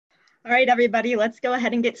All right, everybody, let's go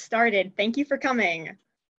ahead and get started. Thank you for coming.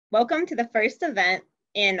 Welcome to the first event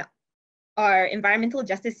in our Environmental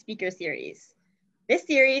Justice Speaker Series. This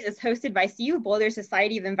series is hosted by CU Boulder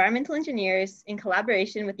Society of Environmental Engineers in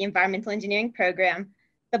collaboration with the Environmental Engineering Program,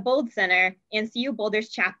 the Bold Center, and CU Boulder's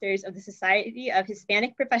chapters of the Society of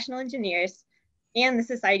Hispanic Professional Engineers and the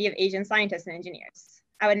Society of Asian Scientists and Engineers.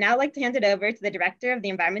 I would now like to hand it over to the Director of the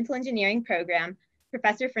Environmental Engineering Program,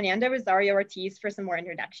 Professor Fernando Rosario Ortiz, for some more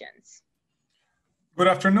introductions. Good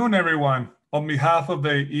afternoon, everyone. On behalf of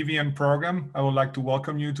the EVN program, I would like to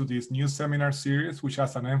welcome you to this new seminar series, which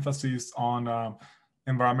has an emphasis on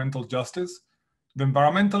environmental justice. The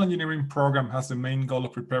environmental engineering program has the main goal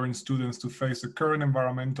of preparing students to face the current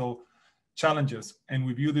environmental challenges, and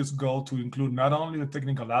we view this goal to include not only the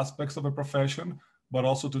technical aspects of the profession, but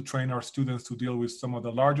also to train our students to deal with some of the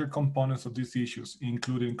larger components of these issues,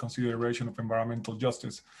 including consideration of environmental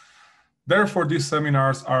justice. Therefore, these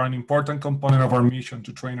seminars are an important component of our mission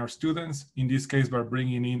to train our students, in this case by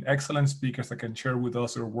bringing in excellent speakers that can share with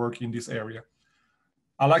us their work in this area.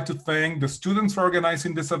 I'd like to thank the students for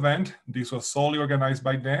organizing this event. This was solely organized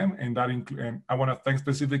by them, and I want to thank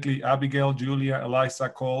specifically Abigail, Julia, Eliza,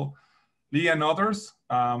 Cole, Lee, and others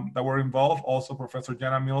that were involved. Also, Professor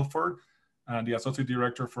Jana Milford, the Associate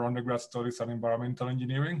Director for Undergrad Studies and Environmental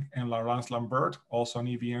Engineering, and Laurence Lambert, also an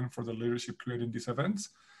EVN, for the leadership creating these events.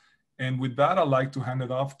 And with that, I'd like to hand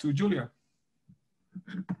it off to Julia.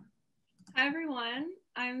 Hi, everyone.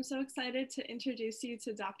 I'm so excited to introduce you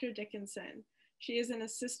to Dr. Dickinson. She is an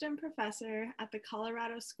assistant professor at the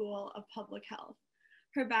Colorado School of Public Health.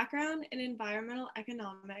 Her background in environmental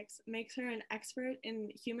economics makes her an expert in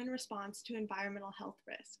human response to environmental health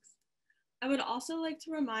risks. I would also like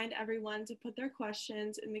to remind everyone to put their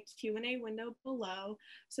questions in the Q&A window below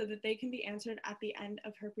so that they can be answered at the end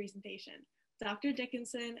of her presentation. Dr.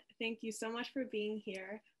 Dickinson, thank you so much for being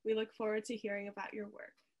here. We look forward to hearing about your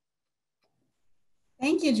work.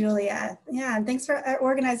 Thank you, Julia. Yeah, and thanks for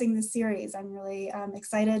organizing this series. I'm really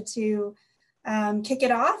excited to kick it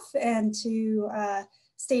off and to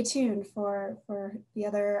stay tuned for the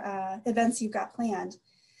other events you've got planned.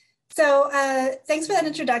 So thanks for that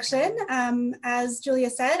introduction. As Julia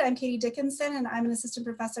said, I'm Katie Dickinson, and I'm an assistant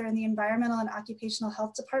professor in the Environmental and Occupational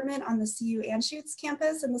Health Department on the CU Anschutz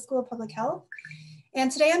campus in the School of Public Health. And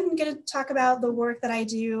today I'm going to talk about the work that I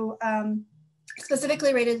do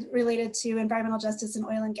specifically related to environmental justice and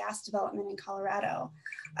oil and gas development in Colorado.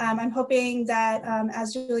 I'm hoping that,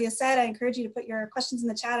 as Julia said, I encourage you to put your questions in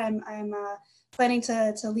the chat. I'm planning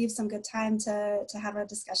to leave some good time to have a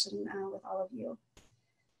discussion with all of you.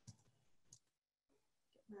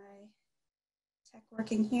 My tech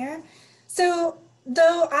working here. So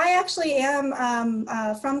though I actually am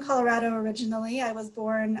from Colorado originally, I was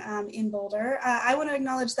born in Boulder. I want to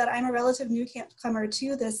acknowledge that I'm a relative newcomer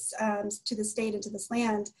to this state and to this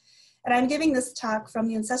land. And I'm giving this talk from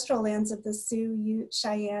the ancestral lands of the Sioux, Ute,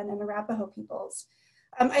 Cheyenne, and Arapaho peoples.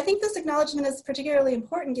 I think this acknowledgement is particularly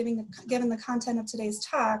important given the content of today's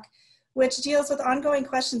talk, which deals with ongoing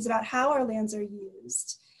questions about how our lands are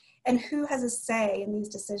used and who has a say in these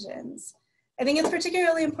decisions. I think it's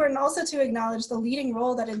particularly important also to acknowledge the leading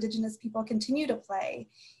role that Indigenous people continue to play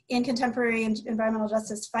in contemporary environmental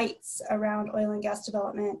justice fights around oil and gas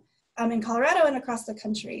development in Colorado and across the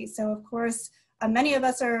country. So of course, many of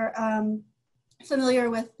us are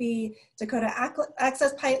familiar with the Dakota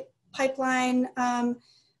Access Pipeline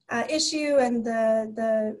issue and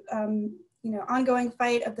the ongoing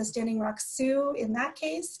fight of the Standing Rock Sioux in that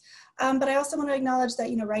case. But I also want to acknowledge that,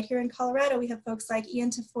 right here in Colorado, we have folks like Ian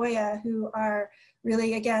Tafoya who are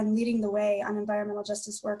really, again, leading the way on environmental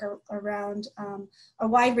justice work around a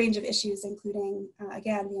wide range of issues, including,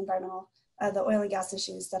 again, the oil and gas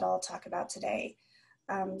issues that I'll talk about today.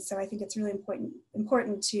 So I think it's really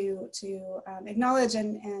important to acknowledge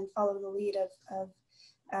and follow the lead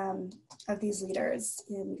of these leaders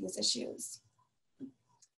in these issues.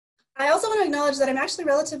 I also want to acknowledge that I'm actually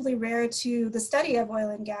relatively rare to the study of oil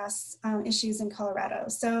and gas issues in Colorado.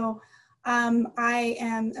 So I'm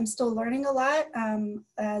still learning a lot.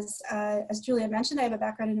 As Julia mentioned, I have a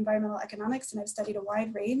background in environmental economics, and I've studied a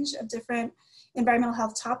wide range of different environmental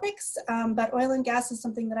health topics. But oil and gas is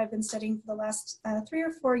something that I've been studying for the last 3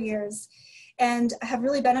 or 4 years, and have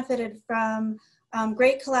really benefited from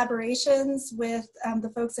great collaborations with the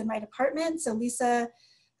folks in my department. So Lisa,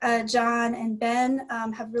 John, and Ben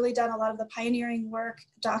have really done a lot of the pioneering work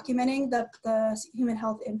documenting the human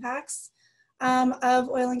health impacts of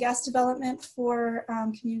oil and gas development for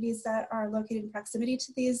communities that are located in proximity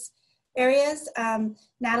to these areas.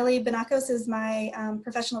 Natalie Benakos is my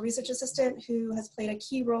professional research assistant who has played a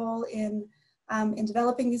key role in in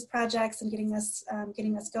developing these projects and getting us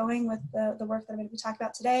going with the work that I'm going to be talking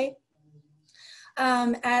about today.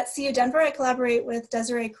 At CU Denver, I collaborate with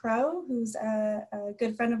Desiree Crow, who's a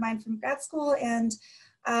good friend of mine from grad school and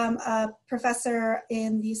a professor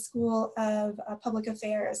in the School of Public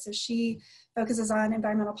Affairs. So she focuses on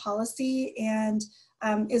environmental policy and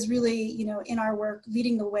is really, in our work,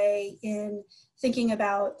 leading the way in thinking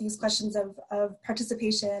about these questions of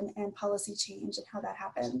participation and policy change and how that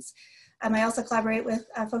happens. I also collaborate with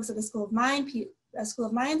folks at the School of Mines.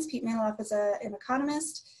 Pete Maloff is an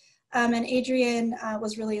economist, and Adrian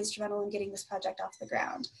was really instrumental in getting this project off the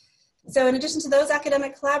ground. So in addition to those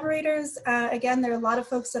academic collaborators, again, there are a lot of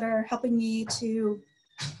folks that are helping me to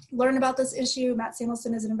learn about this issue. Matt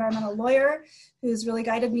Samuelson is an environmental lawyer who's really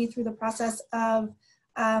guided me through the process of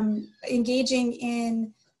engaging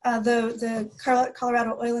in the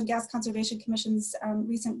Colorado Oil and Gas Conservation Commission's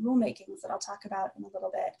recent rulemakings that I'll talk about in a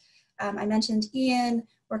little bit. I mentioned Ian.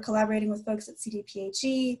 We're collaborating with folks at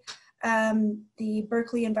CDPHE, the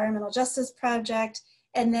Berkeley Environmental Justice Project,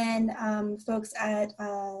 and then folks at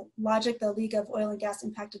LOGIC, the League of Oil and Gas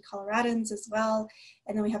Impacted Coloradans as well.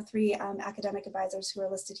 And then we have 3 academic advisors who are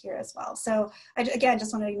listed here as well. So I, again,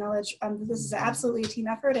 just want to acknowledge that this is absolutely a team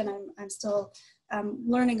effort, and I'm still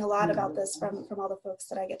learning a lot about this from all the folks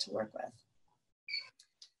that I get to work with.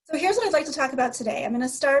 So here's what I'd like to talk about today. I'm going to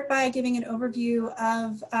start by giving an overview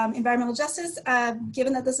of environmental justice.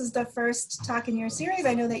 Given that this is the first talk in your series,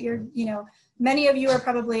 I know that many of you are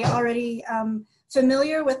probably already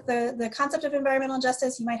familiar with the concept of environmental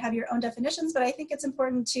justice. You might have your own definitions, but I think it's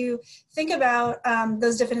important to think about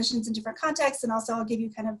those definitions in different contexts, and also I'll give you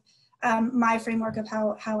kind of my framework of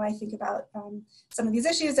how I think about some of these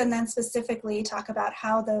issues, and then specifically talk about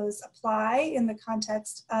how those apply in the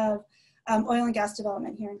context of oil and gas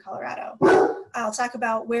development here in Colorado. I'll talk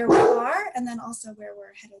about where we are and then also where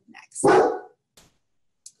we're headed next.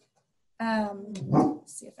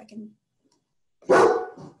 Let's see if I can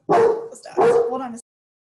stop. Hold on a second.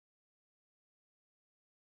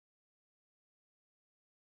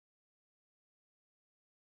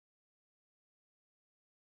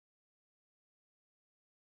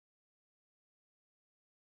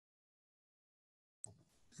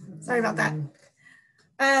 Sorry about that.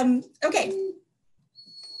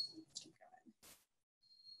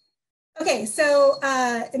 Okay, so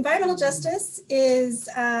environmental justice is,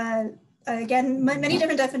 again, many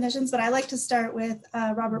different definitions, but I like to start with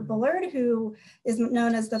Robert Bullard, who is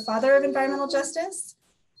known as the father of environmental justice.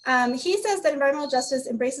 He says that environmental justice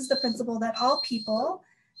embraces the principle that all people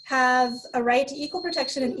have a right to equal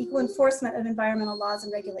protection and equal enforcement of environmental laws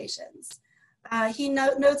and regulations. He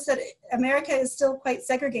notes that America is still quite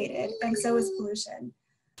segregated, and so is pollution.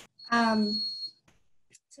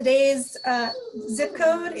 Today's zip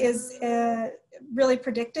code is really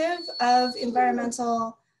predictive of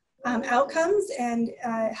environmental outcomes and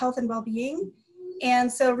health and well-being. And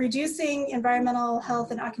so reducing environmental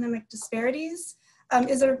health and economic disparities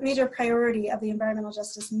is a major priority of the environmental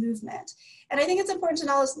justice movement. And I think it's important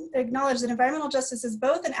to acknowledge that environmental justice is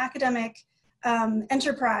both an academic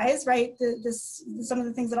enterprise, right? Some of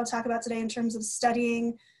the things that I'll talk about today in terms of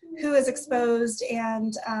studying who is exposed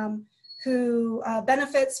and who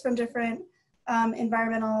benefits from different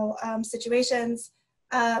environmental situations,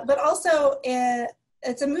 but also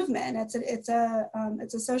it's a movement. It's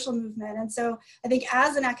a social movement, and so I think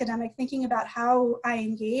as an academic, thinking about how I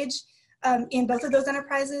engage in both of those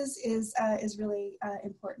enterprises is really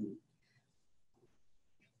important.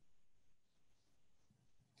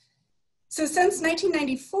 So since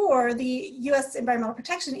 1994, the U.S. Environmental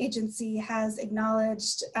Protection Agency has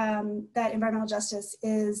acknowledged that environmental justice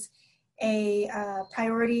is a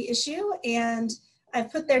priority issue, and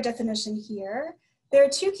I've put their definition here. There are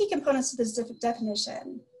 2 key components to this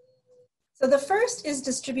definition. So the first is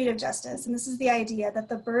distributive justice, and this is the idea that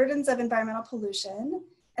the burdens of environmental pollution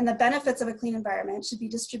and the benefits of a clean environment should be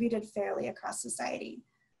distributed fairly across society.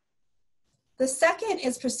 The second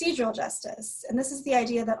is procedural justice, and this is the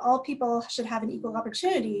idea that all people should have an equal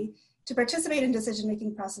opportunity to participate in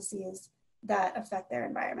decision-making processes that affect their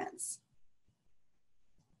environments.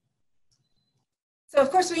 So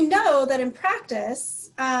of course we know that in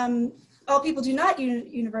practice, all people do not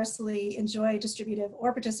universally enjoy distributive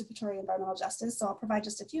or participatory environmental justice, so I'll provide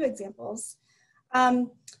just a few examples.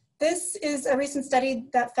 This is a recent study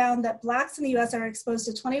that found that Blacks in the US are exposed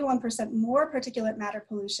to 21% more particulate matter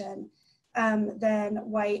pollution than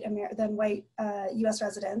white US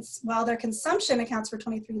residents, while their consumption accounts for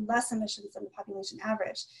 23 less emissions than the population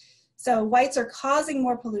average. So whites are causing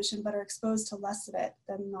more pollution but are exposed to less of it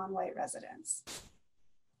than non-white residents.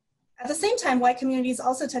 At the same time, white communities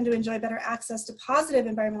also tend to enjoy better access to positive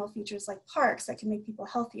environmental features like parks that can make people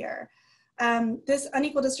healthier. This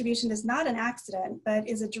unequal distribution is not an accident, but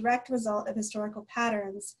is a direct result of historical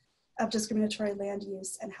patterns of discriminatory land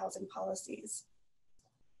use and housing policies.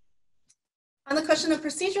 On the question of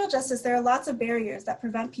procedural justice, there are lots of barriers that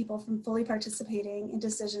prevent people from fully participating in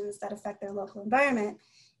decisions that affect their local environment.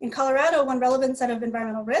 In Colorado, one relevant set of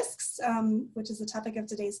environmental risks, which is the topic of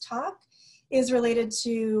today's talk, is related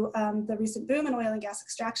to the recent boom in oil and gas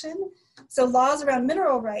extraction. So laws around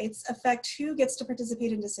mineral rights affect who gets to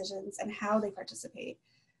participate in decisions and how they participate.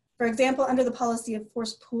 For example, under the policy of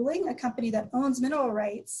forced pooling, a company that owns mineral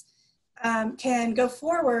rights can go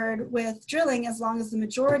forward with drilling as long as the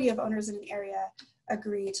majority of owners in an area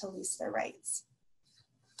agree to lease their rights.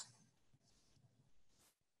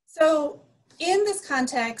 So in this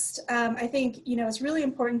context, I think it's really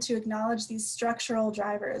important to acknowledge these structural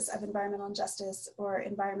drivers of environmental injustice or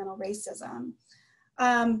environmental racism.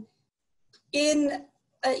 In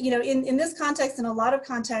this context, in a lot of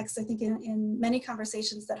contexts, I think in many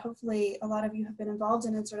conversations that hopefully a lot of you have been involved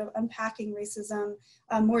in sort of unpacking racism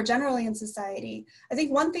more generally in society, I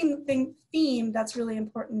think one theme that's really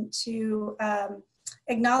important to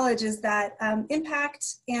acknowledge is that impact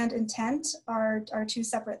and intent are two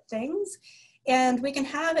separate things. And we can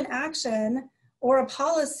have an action or a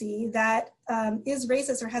policy that is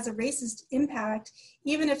racist or has a racist impact,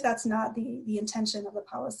 even if that's not the intention of the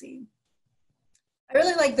policy. I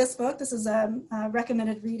really like this book. This is a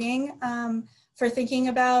recommended reading for thinking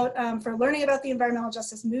about, for learning about the environmental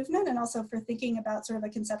justice movement, and also for thinking about sort of a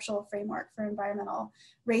conceptual framework for environmental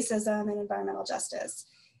racism and environmental justice.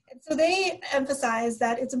 And so they emphasize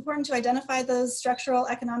that it's important to identify those structural,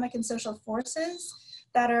 economic, and social forces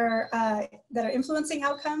that are influencing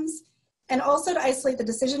outcomes, and also to isolate the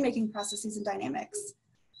decision-making processes and dynamics.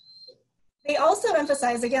 They also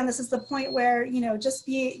emphasize, again, this is the point where, just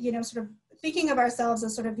be, sort of thinking of ourselves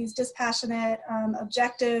as sort of these dispassionate,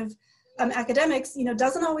 objective academics,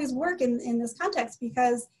 doesn't always work in this context,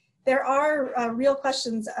 because there are real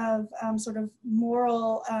questions of sort of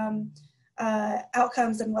moral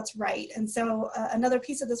outcomes and what's right. And so another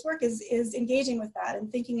piece of this work is engaging with that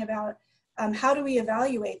and thinking about how do we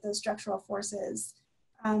evaluate those structural forces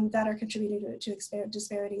that are contributing to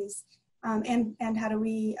disparities, and how do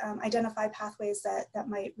we identify pathways that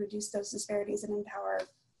might reduce those disparities and empower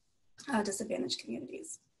disadvantaged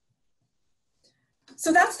communities.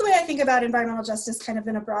 So that's the way I think about environmental justice kind of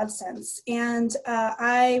in a broad sense. And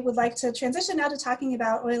I would like to transition now to talking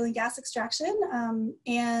about oil and gas extraction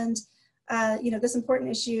and this important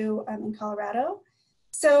issue in Colorado.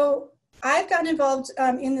 So I've gotten involved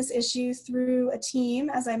in this issue through a team,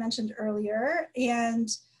 as I mentioned earlier, and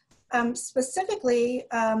specifically,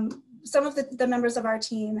 some of the members of our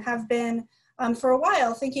team have been for a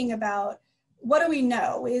while thinking about, what do we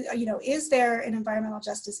know? Is there an environmental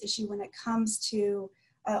justice issue when it comes to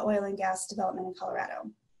oil and gas development in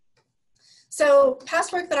Colorado? So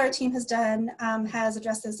past work that our team has done has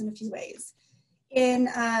addressed this in a few ways. In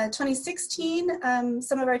 2016,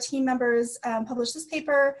 some of our team members published this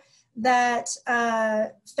paper that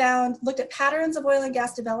looked at patterns of oil and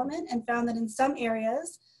gas development and found that in some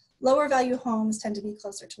areas, lower value homes tend to be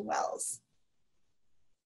closer to wells.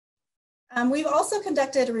 We've also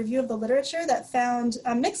conducted a review of the literature that found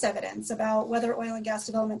mixed evidence about whether oil and gas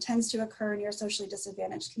development tends to occur near socially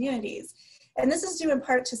disadvantaged communities. And this is due in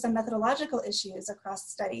part to some methodological issues across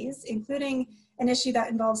studies, including an issue that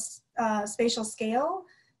involves spatial scale.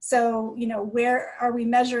 So, where are we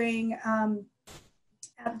measuring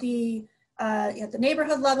at the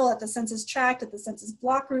neighborhood level, at the census tract, at the census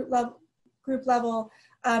block group level,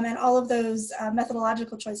 and all of those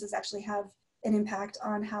methodological choices actually have an impact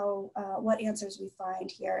on how what answers we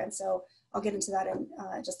find here. And so I'll get into that in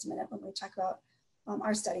just a minute when we talk about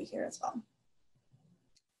our study here as well.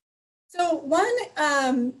 So one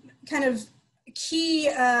kind of key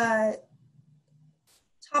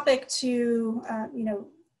topic to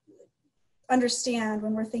understand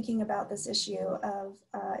when we're thinking about this issue of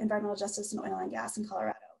environmental justice in oil and gas in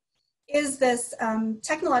Colorado is this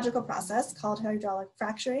technological process called hydraulic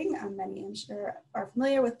fracturing. Many, I'm sure, are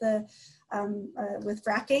familiar with with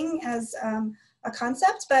fracking as a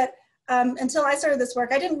concept, but until I started this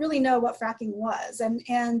work, I didn't really know what fracking was.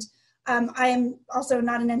 And I'm also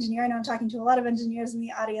not an engineer. I know I'm talking to a lot of engineers in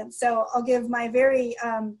the audience, so I'll give my very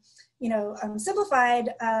simplified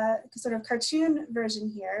sort of cartoon version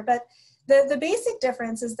here. But the basic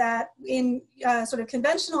difference is that in sort of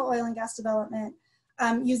conventional oil and gas development,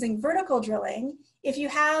 using vertical drilling, if you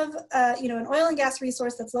have an oil and gas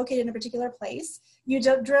resource that's located in a particular place, you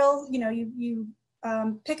drill, you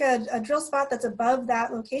pick a drill spot that's above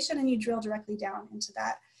that location and you drill directly down into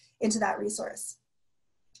that resource.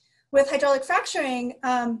 With hydraulic fracturing,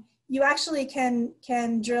 you actually can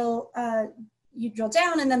drill, you drill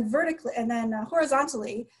down and then vertically and then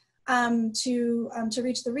horizontally to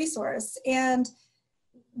reach the resource. And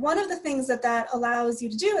one of the things that allows you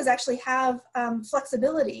to do is actually have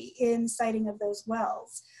flexibility in siting of those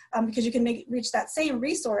wells, because you can reach that same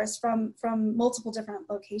resource from multiple different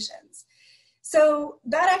locations. So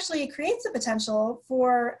that actually creates a potential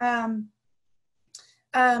for,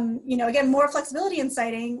 again, more flexibility in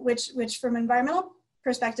siting, which from an environmental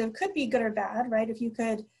perspective could be good or bad, right? If you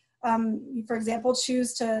could, for example,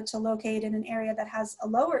 choose to locate in an area that has a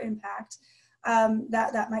lower impact,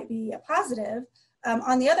 that might be a positive.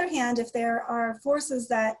 On the other hand, if there are forces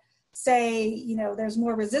that say, there's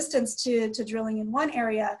more resistance to drilling in one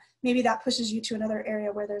area, maybe that pushes you to another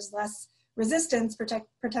area where there's less resistance,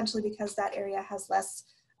 potentially because that area has less,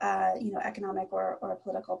 economic or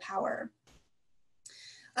political power.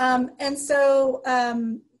 And so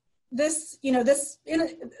this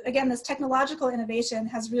technological innovation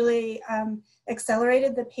has really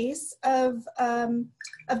accelerated the pace of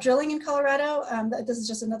drilling in Colorado. This is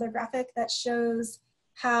just another graphic that shows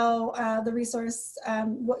how the resource,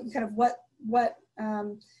 what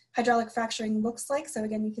hydraulic fracturing looks like. So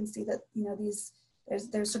again, you can see that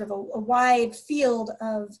there's sort of a wide field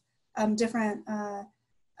of different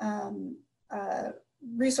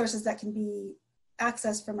resources that can be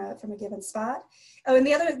accessed from a given spot. Oh, and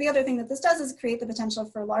the other thing that this does is create the potential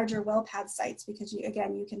for larger well pad sites, because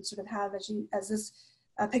you can sort of have, as this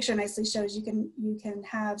picture nicely shows, you can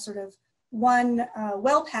have sort of one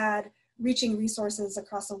well pad reaching resources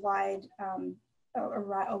across a wide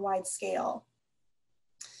scale.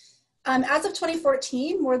 As of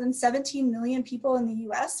 2014, more than 17 million people in the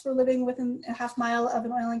US were living within a half mile of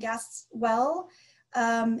an oil and gas well.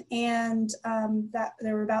 That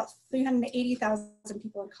there were about 380,000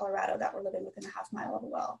 people in Colorado that were living within a half mile of a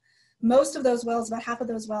well. Most of those wells, about half of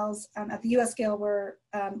those wells at the US scale, were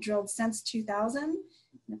drilled since 2000. And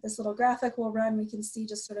if this little graphic will run, we can see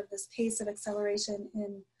just sort of this pace of acceleration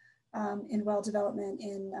in well development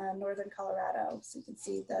in northern Colorado. So you can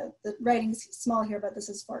see the writing's small here, but this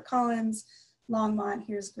is Fort Collins, Longmont,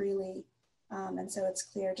 here's Greeley. And so it's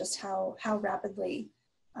clear just how rapidly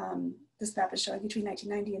this map is showing between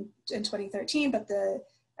 1990 and 2013, but the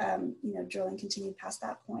drilling continued past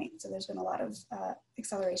that point. So there's been a lot of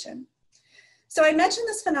acceleration. So I mentioned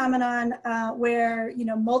this phenomenon where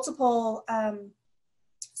multiple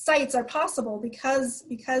sites are possible because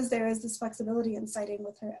there is this flexibility in siting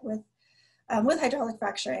with hydraulic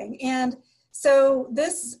fracturing. And so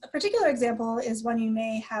this particular example is one you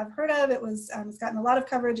may have heard of. It's gotten a lot of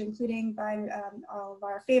coverage, including by all of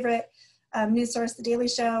our favorite news source, The Daily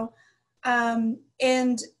Show.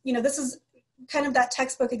 This is kind of that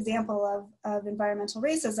textbook example of environmental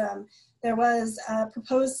racism. There was a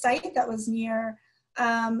proposed site that was near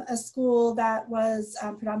a school that was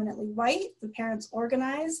predominantly white. The parents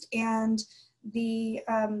organized, and the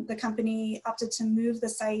company opted to move the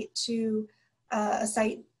site to a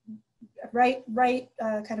site right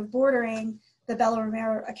kind of bordering the Bella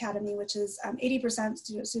Romero Academy, which is 80%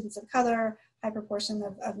 students of color, high proportion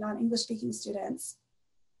of non-English speaking students.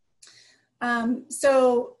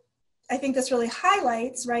 So I think this really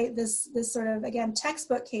highlights, right, this sort of, again,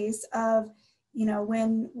 textbook case of,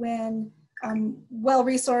 when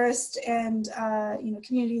well-resourced and,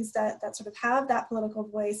 communities that sort of have that political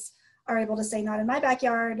voice are able to say, not in my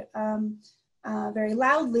backyard, very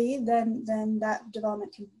loudly, then that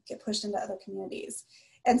development can get pushed into other communities.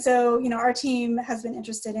 And so, our team has been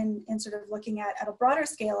interested in sort of looking at a broader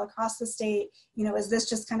scale across the state, is this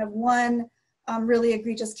just kind of one really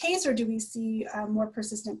egregious case, or do we see more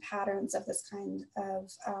persistent patterns of this kind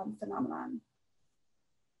of phenomenon?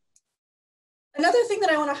 Another thing that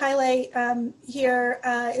I want to highlight here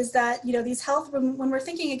is that, these health, when we're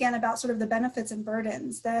thinking again about sort of the benefits and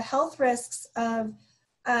burdens, the health risks of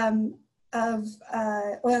oil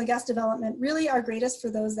and gas development really are greatest for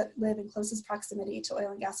those that live in closest proximity to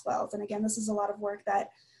oil and gas wells. And again, this is a lot of work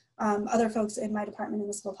that other folks in my department in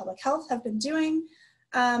the School of Public Health have been doing.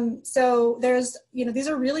 So there's, these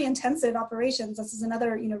are really intensive operations. This is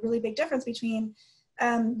another, really big difference between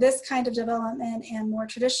this kind of development and more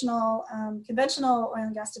traditional, conventional oil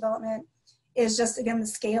and gas development is just, again, the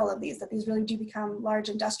scale of these, that these really do become large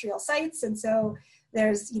industrial sites. And so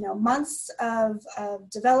there's, months of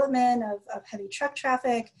development, of heavy truck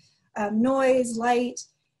traffic, noise, light,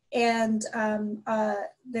 and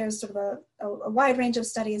there's sort of a wide range of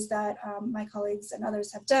studies that my colleagues and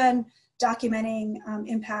others have done documenting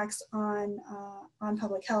impacts on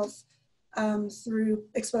public health through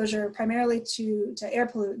exposure primarily to air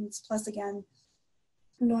pollutants, plus again,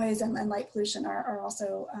 noise and light pollution are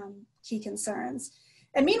also key concerns.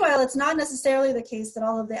 And meanwhile, it's not necessarily the case that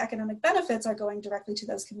all of the economic benefits are going directly to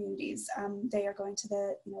those communities. They are going to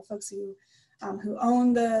the folks who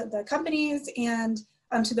own the companies, and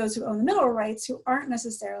to those who own the mineral rights, who aren't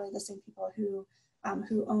necessarily the same people who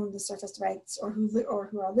own the surface rights or who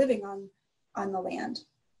are living on the land.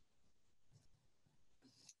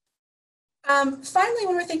 Finally,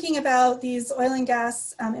 when we're thinking about these oil and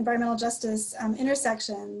gas environmental justice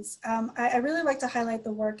intersections, I really like to highlight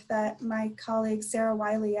the work that my colleague Sarah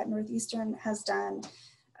Wiley at Northeastern has done.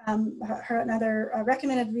 Another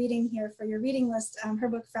recommended reading here for your reading list, her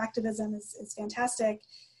book Fractivism is fantastic.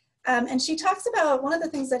 And she talks about, one of the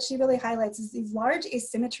things that she really highlights is these large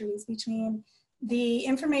asymmetries between the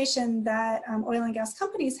information that oil and gas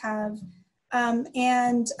companies have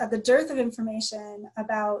and the dearth of information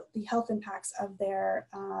about the health impacts of their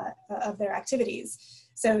activities.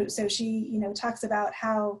 So she talks about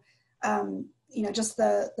how just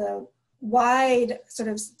the wide sort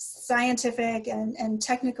of scientific and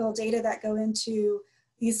technical data that go into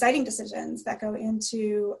these siting decisions, that go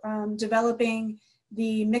into developing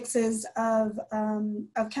the mixes of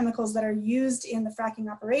chemicals that are used in the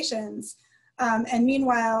fracking operations. And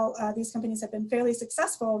meanwhile, these companies have been fairly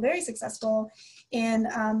successful, very successful in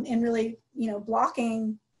really,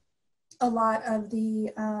 blocking a lot of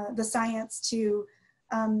the science to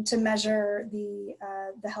measure the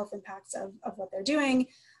health impacts of what they're doing.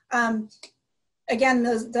 Again,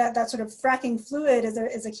 that sort of fracking fluid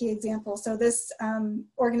is a key example. So this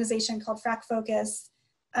organization called Frack Focus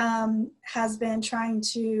has been trying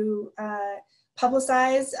to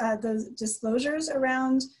publicize those disclosures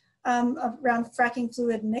around fracking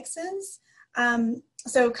fluid mixes.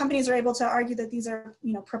 So companies are able to argue that these are,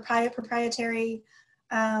 proprietary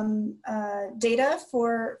data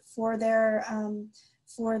for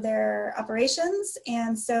their operations,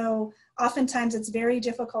 and so oftentimes it's very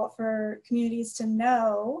difficult for communities to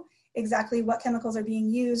know exactly what chemicals are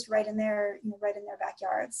being used right in their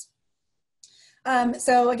backyards.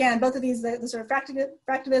 So again, both of these, the sort of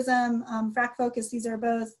fractivism, Frack Focus, these are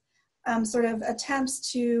both sort of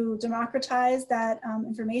attempts to democratize that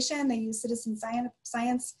information. They use citizen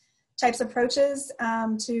science types approaches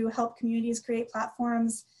to help communities create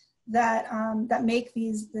platforms that make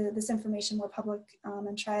this information more public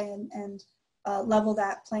and try and level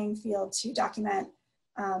that playing field to document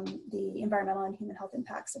the environmental and human health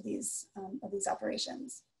impacts of these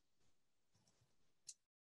operations.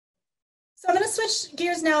 So I'm going to switch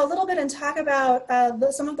gears now a little bit and talk about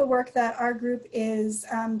some of the work that our group is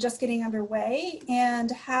just getting underway and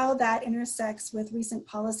how that intersects with recent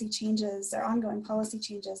policy changes or ongoing policy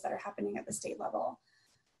changes that are happening at the state level.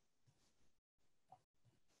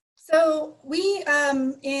 So we,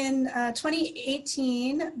 in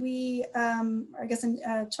 2018, or I guess in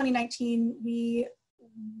 2019, we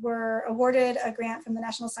were awarded a grant from the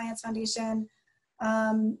National Science Foundation.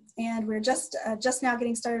 And we're just now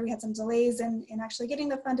getting started. We had some delays in actually getting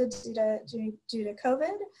the funded due to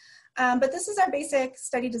COVID. But this is our basic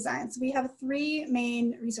study design. So we have 3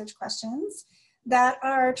 main research questions that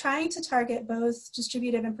are trying to target both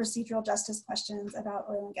distributive and procedural justice questions about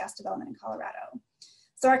oil and gas development in Colorado.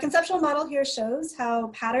 So our conceptual model here shows how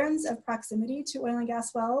patterns of proximity to oil and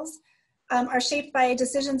gas wells are shaped by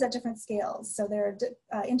decisions at different scales. So there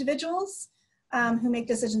are individuals who make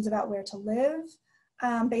decisions about where to live,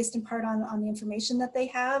 based in part on the information that they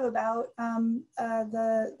have about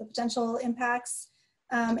the potential impacts,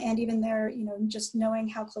 and even their, just knowing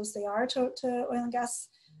how close they are to oil and gas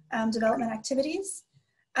development activities.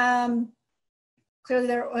 Clearly,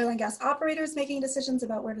 there are oil and gas operators making decisions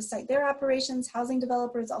about where to site their operations, housing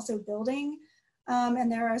developers also building,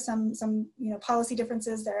 and there are some policy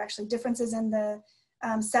differences. There are actually differences in the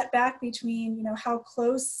setback between how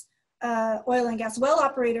close oil and gas well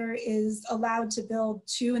operator is allowed to build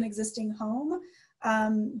to an existing home.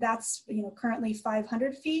 That's currently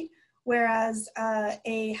 500 feet, whereas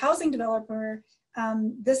a housing developer,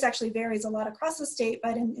 this actually varies a lot across the state,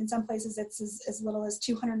 but in some places it's as little as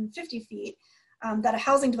 250 feet that a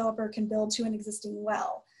housing developer can build to an existing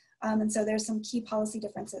well. And so there's some key policy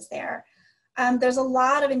differences there. There's a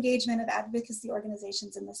lot of engagement of advocacy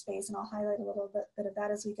organizations in this space, and I'll highlight a little bit of that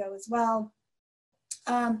as we go as well.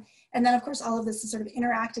 And then, of course, all of this is sort of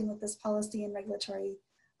interacting with this policy and regulatory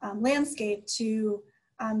landscape to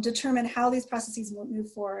determine how these processes will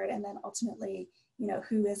move forward, and then ultimately,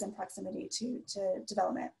 who is in proximity to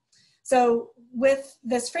development. So with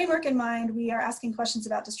this framework in mind, we are asking questions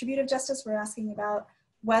about distributive justice. We're asking about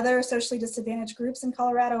whether socially disadvantaged groups in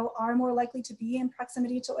Colorado are more likely to be in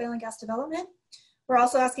proximity to oil and gas development. We're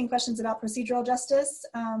also asking questions about procedural justice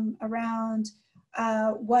around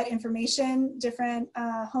what information different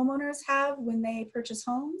homeowners have when they purchase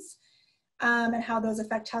homes and how those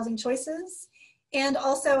affect housing choices. And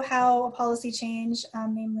also how a policy change,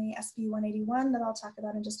 namely SB 181 that I'll talk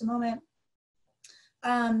about in just a moment,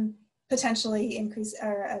 potentially increase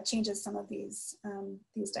or changes some of these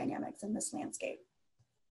dynamics in this landscape.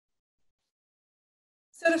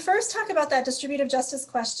 So to first talk about that distributive justice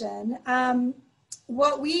question,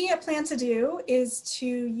 what we plan to do is to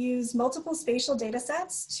use multiple spatial data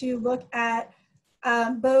sets to look at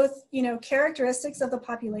both characteristics of the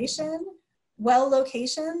population, well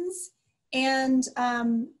locations, and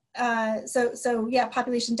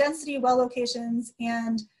population density, well locations,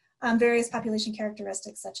 and various population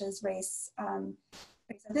characteristics such as race,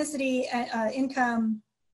 ethnicity, income,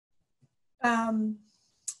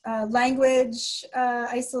 language,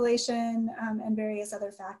 isolation, and various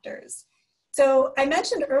other factors. So I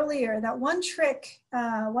mentioned earlier that one trick,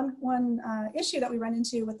 one issue that we run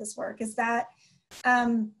into with this work is that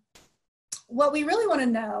what we really want to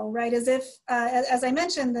know, right, is if, as I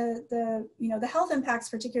mentioned, the health impacts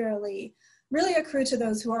particularly really accrue to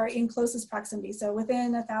those who are in closest proximity, so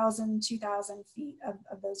within 1,000, 2,000 feet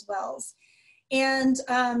of those wells. And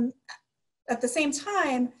at the same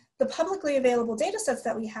time, the publicly available data sets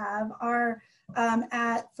that we have are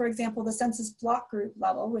at, for example, the census block group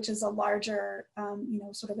level, which is a larger,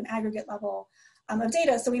 sort of an aggregate level of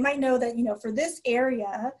data. So we might know that, for this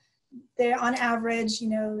area, there on average,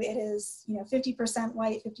 it is, 50%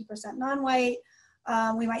 white, 50% non-white.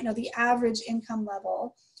 We might know the average income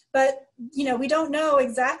level, but, we don't know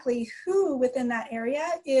exactly who within that area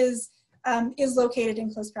is located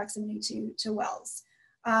in close proximity to wells.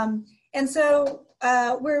 And so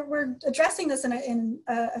we're addressing this in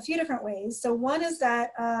a few different ways. So one is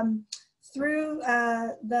that through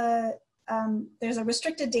there's a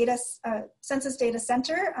restricted data census data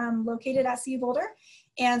center located at CU Boulder.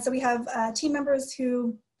 And so we have team members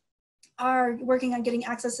who are working on getting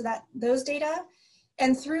access to those data.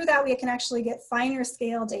 And through that, we can actually get finer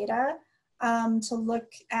scale data to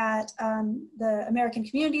look at the American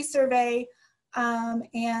Community Survey,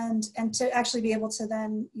 and to actually be able to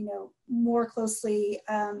then, more closely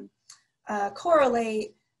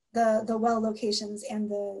correlate the well locations and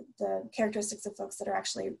the characteristics of folks that are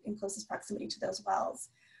actually in closest proximity to those wells.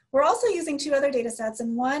 We're also using two other data sets,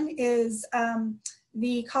 and one is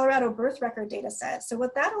the Colorado birth record data set. So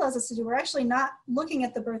what that allows us to do, we're actually not looking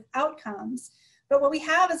at the birth outcomes, but what we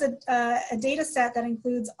have is a data set that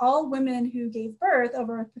includes all women who gave birth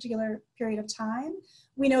over a particular period of time.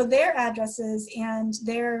 We know their addresses and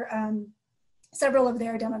their several of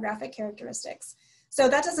their demographic characteristics. So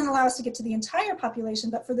that doesn't allow us to get to the entire population,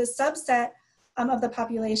 but for this subset of the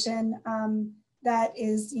population that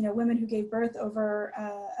is, women who gave birth over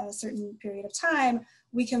a certain period of time,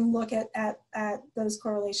 we can look at those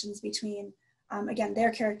correlations between, again,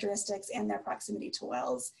 their characteristics and their proximity to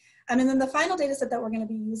wells. And then the final data set that we're going to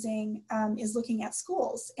be using is looking at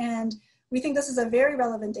schools. And we think this is a very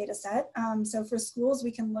relevant data set. So for schools,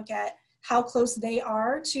 we can look at how close they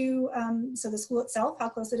are to, so the school itself, how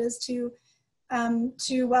close it is to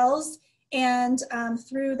wells. And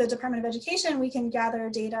through the Department of Education, we can gather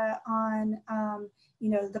data on,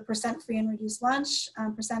 the percent free and reduced lunch,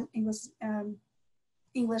 percent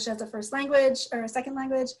English as a first language or a second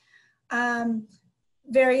language,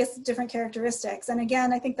 various different characteristics. And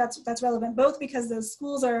again, I think that's relevant both because those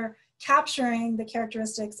schools are capturing the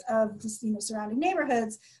characteristics of the surrounding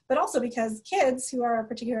neighborhoods, but also because kids who are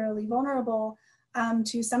particularly vulnerable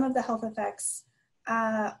to some of the health effects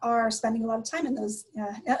are spending a lot of time in those,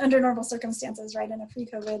 under normal circumstances, right, in a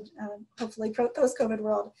pre-COVID, hopefully post-COVID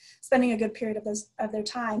world, spending a good period of their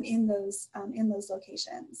time in those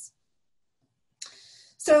locations.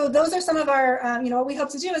 So those are some of our, what we hope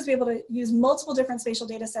to do is be able to use multiple different spatial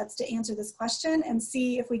data sets to answer this question and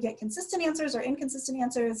see if we get consistent answers or inconsistent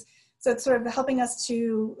answers. So it's sort of helping us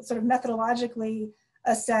to sort of methodologically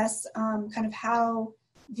assess kind of how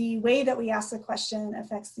the way that we ask the question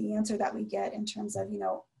affects the answer that we get in terms of,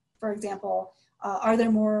 for example, are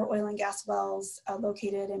there more oil and gas wells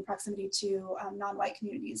located in proximity to non-white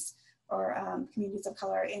communities or communities of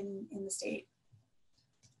color in the state?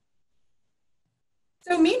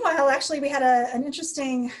 So meanwhile, actually, we had an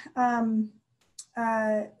interesting turn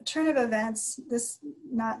of events. This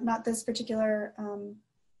not this particular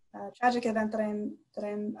tragic event that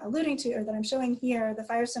I'm alluding to, or that I'm showing here, the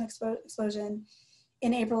Firestone explosion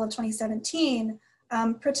in April of 2017,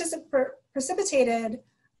 precipitated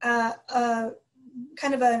a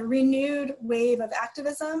kind of a renewed wave of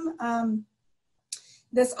activism.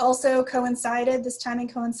 This also coincided, this timing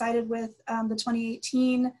coincided with the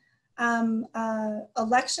 2018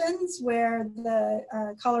 elections, where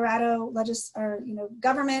the Colorado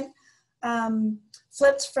government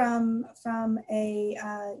flipped from a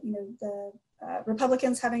the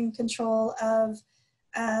Republicans having control of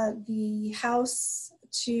the House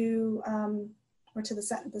to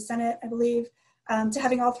the Senate, I believe, to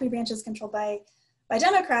having all three branches controlled by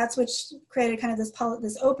Democrats, which created kind of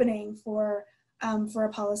this opening for a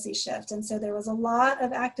policy shift. And so there was a lot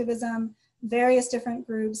of activism. Various different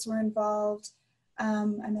groups were involved. I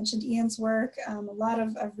mentioned Ian's work, a lot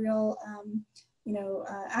of real,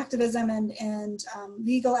 activism and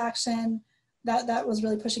legal action that was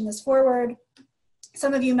really pushing this forward.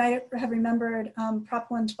 Some of you might have remembered Prop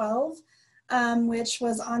 112, which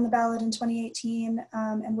was on the ballot in 2018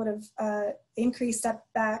 and would have increased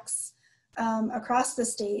setbacks across the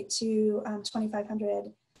state to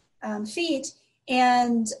 2,500 feet.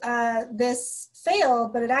 And this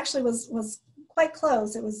failed, but it actually was quite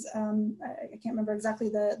close. It was, I can't remember exactly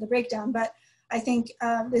the breakdown, but I think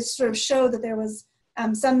it sort of showed that there was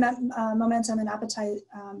some momentum and appetite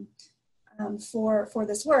for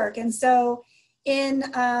this work. And so in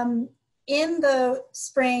the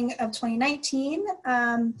spring of 2019,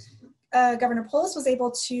 Governor Polis was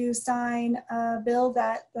able to sign a bill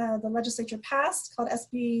that the legislature passed called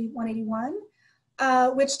SB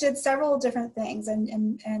 181, which did several different things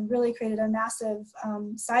and really created a massive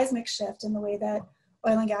seismic shift in the way that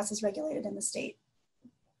oil and gas is regulated in the state.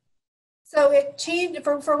 So it changed,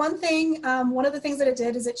 for one thing, one of the things that it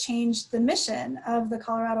did is it changed the mission of the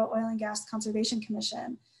Colorado Oil and Gas Conservation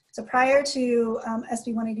Commission. So prior to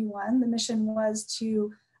SB 181, the mission was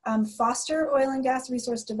to foster oil and gas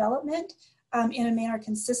resource development in a manner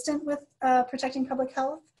consistent with protecting public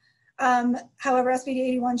health. However, SB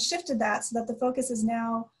 81 shifted that so that the focus is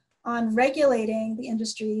now on regulating the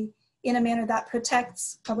industry in a manner that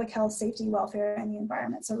protects public health, safety, welfare, and the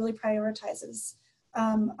environment. So it really prioritizes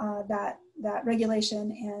that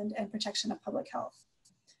regulation and protection of public health.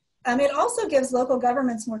 It also gives local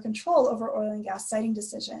governments more control over oil and gas siting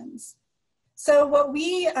decisions. So what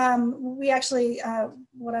we actually,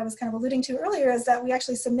 what I was kind of alluding to earlier is that we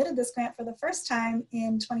actually submitted this grant for the first time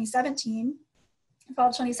in 2017, fall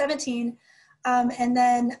of 2017, and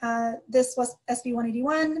then this was SB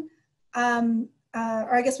 181,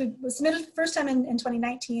 or I guess we submitted the first time in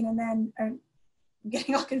 2019, and then, I'm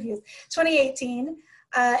getting all confused, 2018,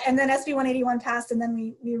 and then SB 181 passed, and then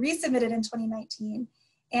we resubmitted in 2019,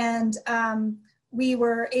 and we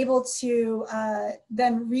were able to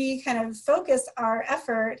then kind of focus our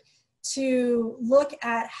effort to look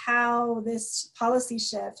at how this policy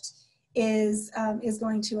shift is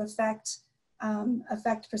going to affect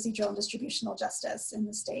procedural and distributional justice in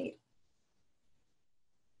the state.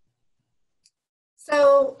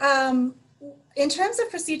 So in terms of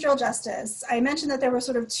procedural justice, I mentioned that there were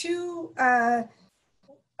sort of two,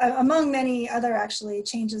 among many other actually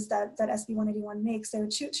changes that SB 181 makes, there are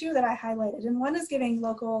two that I highlighted, and one is giving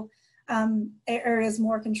local areas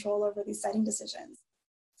more control over these siting decisions.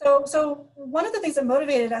 So one of the things that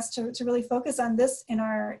motivated us to really focus on this in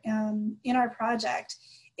our project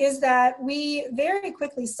is that we very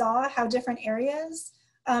quickly saw how different areas,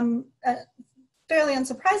 fairly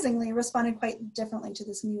unsurprisingly, responded quite differently to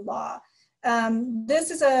this new law. This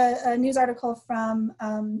is a news article from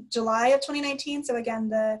July of 2019. So again,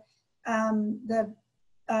 the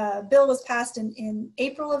bill was passed in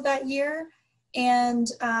April of that year, and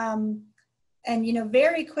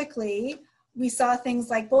very quickly we saw things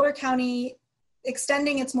like Boulder County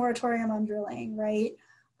extending its moratorium on drilling, right?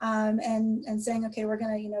 And saying, okay, we're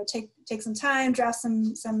going to take some time, draft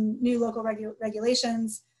some new local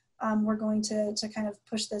regulations. We're going to kind of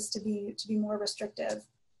push this to be more restrictive.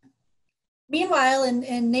 Meanwhile,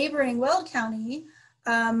 in neighboring Weld County,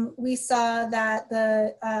 we saw that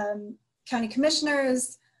the county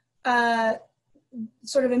commissioners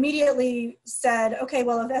sort of immediately said, okay,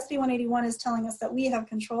 well, if SB 181 is telling us that we have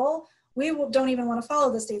control, we don't even want to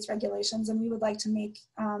follow the state's regulations, and we would like to make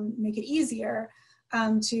it easier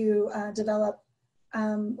to develop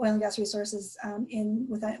oil and gas resources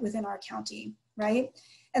within our county, right?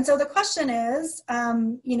 And so the question is,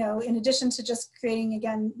 in addition to just creating,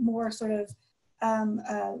 again, more sort of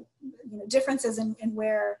differences in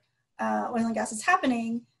where oil and gas is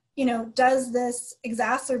happening, does this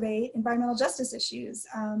exacerbate environmental justice issues,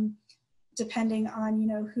 depending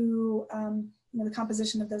on who the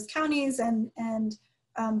composition of those counties and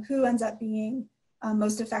who ends up being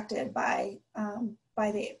most affected by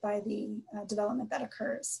the development that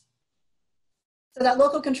occurs. So that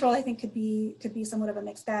local control, I think, could be somewhat of a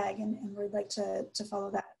mixed bag, and we'd like to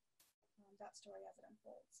follow that story as it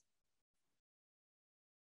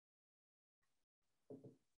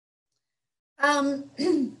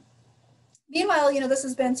unfolds. Meanwhile, this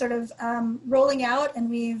has been sort of rolling out, and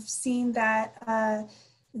we've seen that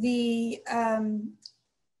the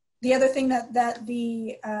other thing that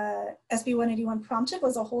the SB 181 prompted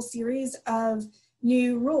was a whole series of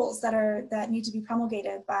new rules that need to be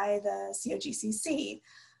promulgated by the COGCC.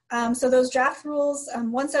 So those draft rules,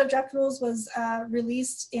 one set of draft rules was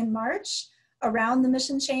released in March around the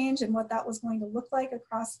mission change and what that was going to look like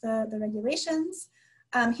across the regulations.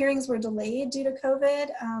 Hearings were delayed due to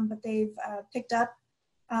COVID, but they've picked up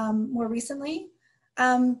more recently.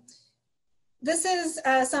 This is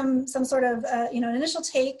some sort of an initial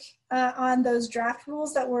take on those draft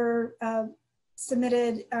rules that were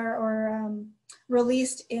submitted or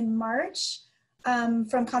released in March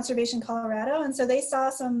from Conservation Colorado, and so they saw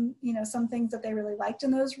some things that they really liked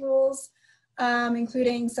in those rules,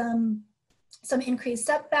 including some increased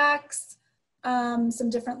setbacks, some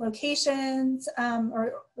different locations,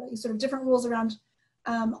 or sort of different rules around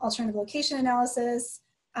alternative location analysis,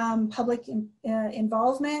 public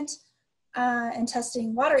involvement, and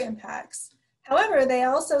testing water impacts. However, they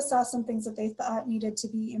also saw some things that they thought needed to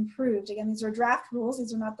be improved. Again, these are draft rules.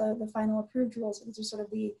 These are not the final approved rules. These are sort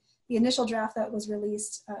of the initial draft that was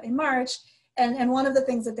released in March. And one of the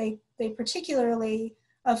things that they particularly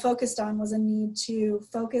focused on was a need to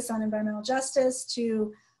focus on environmental justice,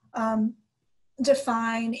 to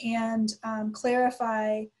define and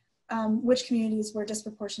clarify which communities were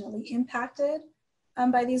disproportionately impacted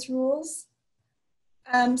by these rules.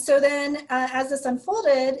 So then, as this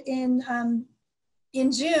unfolded in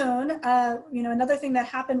June, another thing that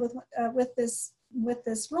happened with this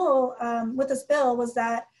bill was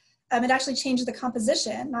that it actually changed the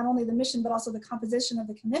composition, not only the mission but also the composition of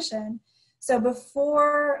the commission. So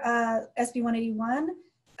before SB 181,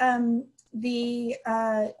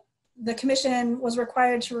 the commission was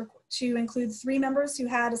required to include 3 members who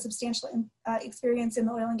had a substantial experience in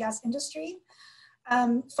the oil and gas industry.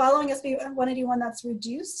 Following SB 181, that's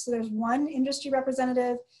reduced. So there's 1 industry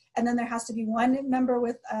representative, and then there has to be 1 member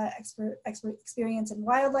with expert experience in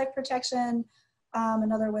wildlife protection,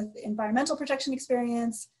 another with environmental protection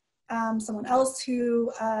experience, someone else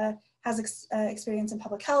who has experience in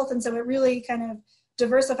public health. And so it really kind of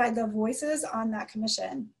diversified the voices on that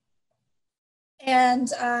commission. And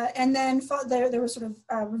then there were sort of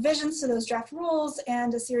revisions to those draft rules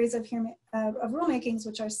and a series of rulemakings,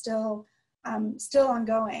 which are still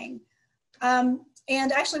ongoing.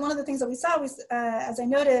 And actually, one of the things that we saw was, as I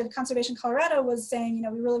noted, Conservation Colorado was saying,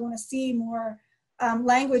 we really want to see more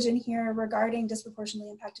language in here regarding disproportionately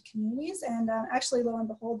impacted communities. And actually, lo and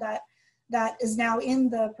behold, that is now in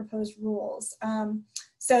the proposed rules.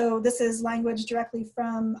 So this is language directly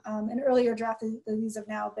from an earlier draft. These have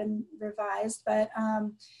now been revised, but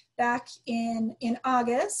back in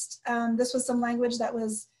August, this was some language that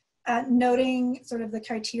was noting sort of the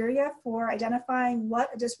criteria for identifying what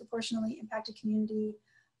a disproportionately impacted community,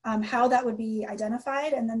 how that would be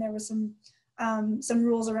identified, and then there was some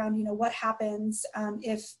rules around what happens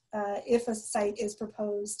if a site is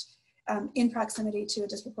proposed in proximity to a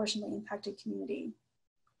disproportionately impacted community.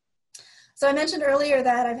 So I mentioned earlier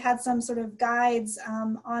that I've had some sort of guides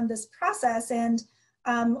on this process, and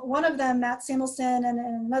one of them, Matt Samuelson, and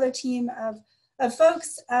another team of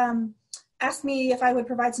folks asked me if I would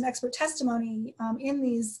provide some expert testimony in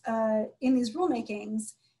these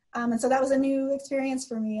rulemakings, and so that was a new experience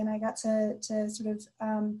for me, and I got to sort of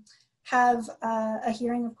have a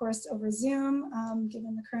hearing, of course, over Zoom,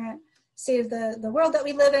 given the current state of the world that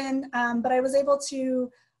we live in, but I was able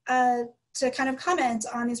to kind of comment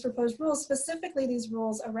on these proposed rules, specifically these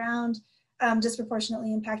rules around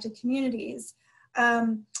disproportionately impacted communities.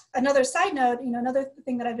 Another side note, another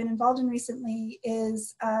thing that I've been involved in recently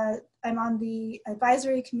is I'm on the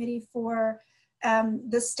advisory committee for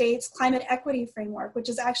the state's climate equity framework, which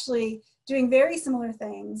is actually doing very similar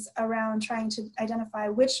things around trying to identify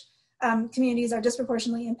which communities are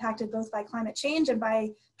disproportionately impacted both by climate change and by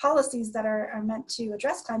policies that are meant to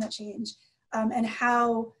address climate change, and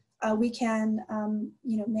how we can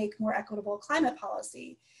make more equitable climate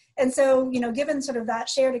policy. And so, given sort of that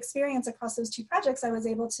shared experience across those 2 projects, I was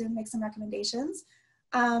able to make some recommendations.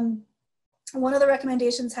 One of the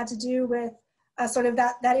recommendations had to do with sort of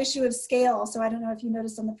that issue of scale. So I don't know if you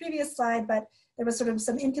noticed on the previous slide, but there was sort of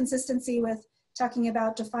some inconsistency with talking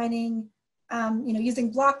about defining,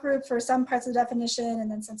 using block group for some parts of the definition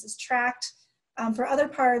and then census tract for other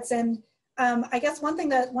parts. And I guess one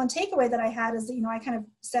takeaway that I had is that, I kind of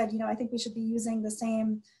said, I think we should be using the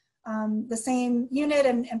same the same unit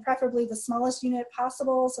and preferably the smallest unit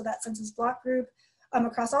possible, so that census block group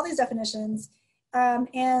across all these definitions.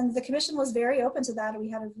 And the commission was very open to that. We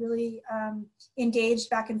had a really engaged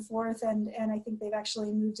back and forth, and I think they've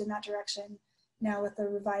actually moved in that direction now with the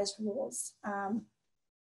revised rules.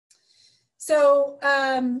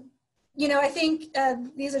 You know, I think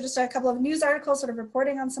these are just a couple of news articles sort of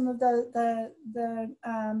reporting on some of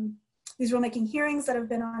these rulemaking hearings that have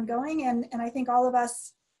been ongoing, and I think all of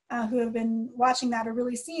us who have been watching that are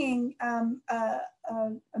really seeing a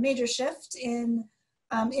major shift in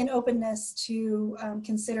openness to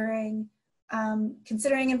considering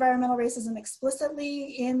environmental racism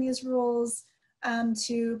explicitly in these rules,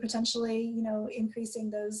 to potentially, you know,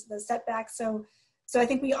 increasing those setbacks. So I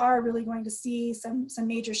think we are really going to see some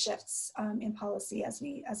major shifts in policy as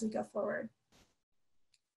we go forward.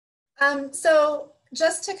 So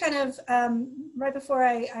just to kind of, right before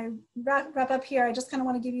I wrap up here, I just kind of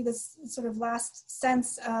want to give you this sort of last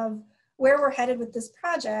sense of where we're headed with this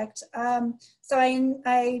project. So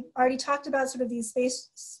I already talked about sort of these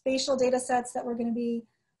spatial data sets that we're going to be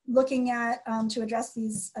looking at to address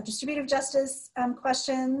these distributive justice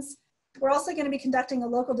questions. We're also going to be conducting a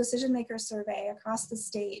local decision maker survey across the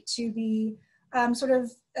state to be sort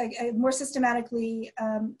of more systematically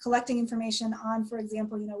collecting information on, for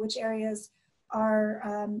example, you know, which areas are,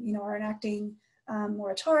 you know, are enacting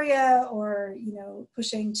moratoria, or, you know,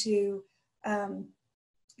 pushing to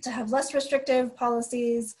have less restrictive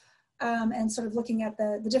policies, and sort of looking at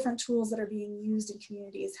the different tools that are being used in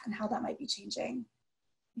communities and how that might be changing.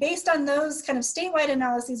 Based on those kind of statewide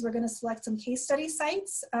analyses, we're going to select some case study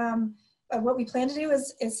sites. What we plan to do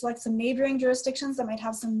is select some neighboring jurisdictions that might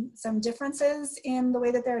have some differences in the way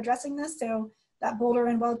that they're addressing this. So that Boulder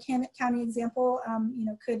and Weld County example, you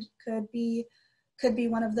know, could be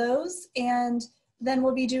one of those. And then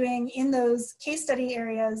we'll be doing, in those case study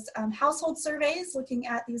areas, household surveys looking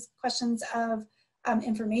at these questions of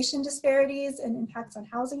information disparities and impacts on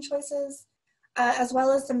housing choices, as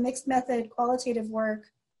well as some mixed method qualitative work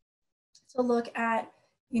to look at,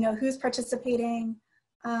 you know, who's participating,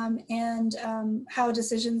 and how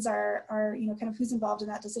decisions are, you know, kind of who's involved in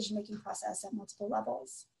that decision-making process at multiple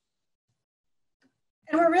levels.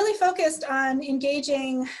 And we're really focused on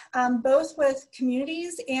engaging both with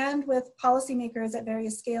communities and with policymakers at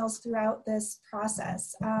various scales throughout this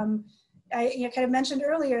process. I kind of mentioned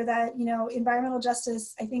earlier that, you know, environmental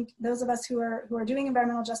justice, I think those of us who are doing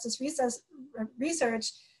environmental justice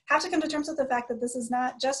research have to come to terms with the fact that this is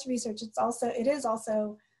not just research, it is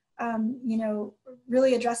also you know,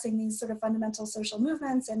 really addressing these sort of fundamental social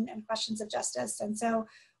movements and questions of justice. And so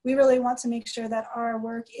we really want to make sure that our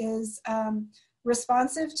work is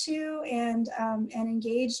responsive to and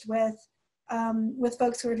engaged with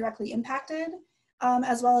folks who are directly impacted,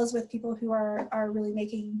 as well as with people who are really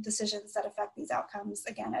making decisions that affect these outcomes,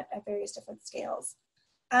 again, at various different scales.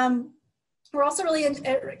 We're also really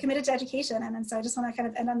committed to education. And so I just want to kind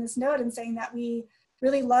of end on this note and saying that we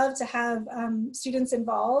really love to have students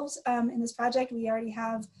involved in this project. We already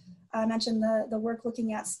have mentioned the work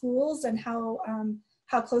looking at schools and how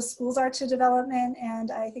close schools are to development. And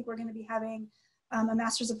I think we're going to be having a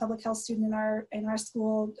Master's of Public Health student in our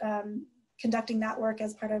school conducting that work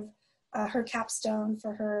as part of her capstone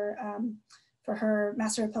for her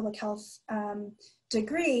Master of Public Health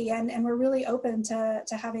degree. And we're really open to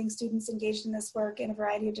having students engaged in this work in a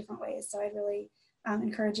variety of different ways. So I really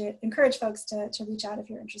encourage folks to reach out if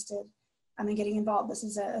you're interested in getting involved. This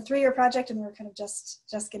is a 3-year project, and we're kind of just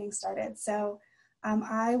getting started. So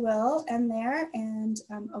I will end there and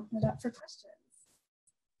open it up for questions.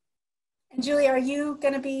 And Julie, are you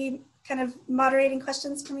going to be kind of moderating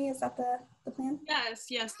questions for me? Is that the plan?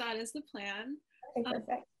 Yes, that is the plan. Okay,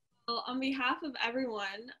 perfect. Well, on behalf of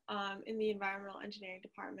everyone in the Environmental Engineering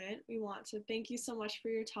Department, we want to thank you so much for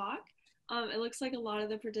your talk. It looks like a lot of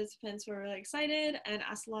the participants were really excited and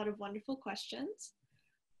asked a lot of wonderful questions.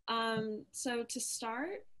 So to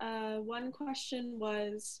start, one question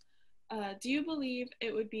was, do you believe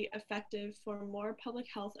it would be effective for more public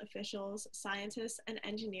health officials, scientists, and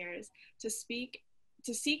engineers to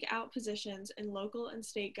seek out positions in local and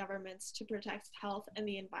state governments to protect health and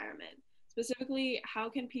the environment? Specifically, how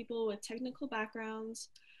can people with technical backgrounds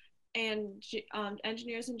and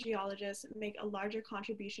engineers and geologists make a larger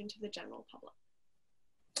contribution to the general public?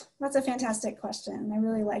 That's a fantastic question. I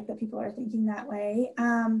really like that people are thinking that way.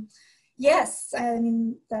 Yes, I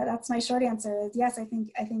mean, that's my short answer is yes, I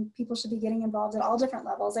think people should be getting involved at all different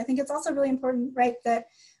levels. I think it's also really important, right, that,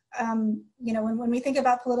 you know, when we think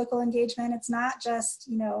about political engagement, it's not just,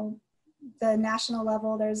 you know, the national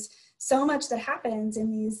level. There's so much that happens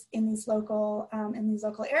in these local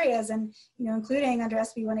areas, and including under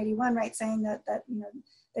SB 181, right, saying that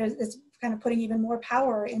it's kind of putting even more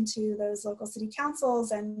power into those local city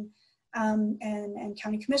councils and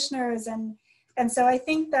county commissioners, and so I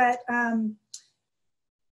think that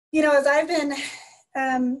as I've been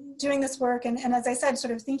doing this work, and as I said,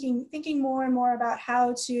 sort of thinking more and more about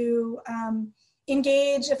how to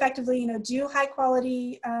engage effectively, do high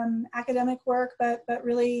quality academic work, but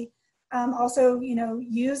really also,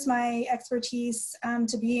 use my expertise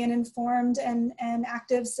to be an informed and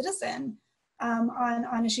active citizen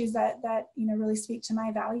on issues that really speak to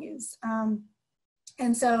my values.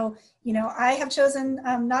 And so, I have chosen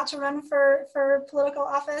not to run for political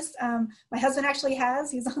office. My husband actually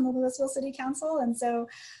has. He's on the Louisville City Council, and so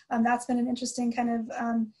that's been an interesting kind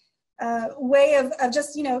of way of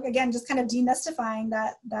just, again, just kind of demystifying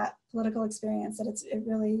that political experience. That it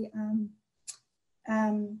really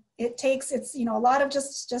it takes, a lot of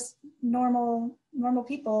just normal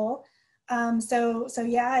people. So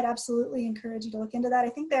yeah, I'd absolutely encourage you to look into that. I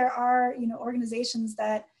think there are organizations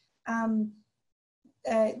that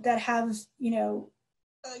that have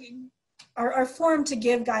are formed to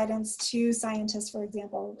give guidance to scientists, for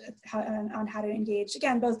example, on how to engage,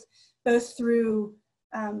 again, both through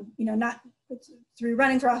not through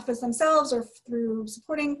running for office themselves or through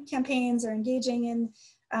supporting campaigns or engaging in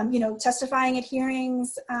testifying at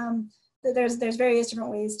hearings. There's various different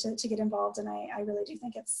ways to get involved, and I really do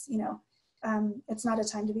think it's it's not a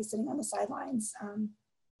time to be sitting on the sidelines.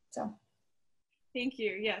 So thank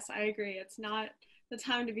you. Yes, I agree. It's not the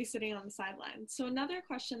time to be sitting on the sidelines. So another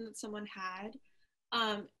question that someone had,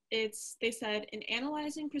 they said, in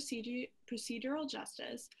analyzing procedural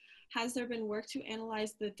justice, has there been work to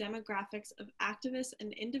analyze the demographics of activists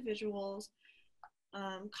and individuals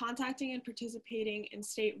contacting and participating in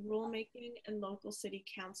state rulemaking and local city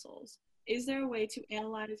councils? Is there a way to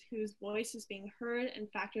analyze whose voice is being heard and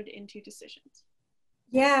factored into decisions?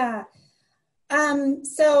 Yeah.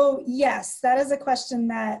 So yes, that is a question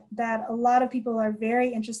that a lot of people are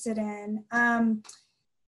very interested in. A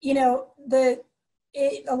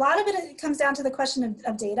lot of it comes down to the question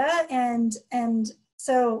of data, and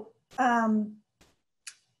so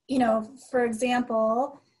for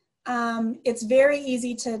example, it's very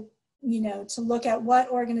easy to look at what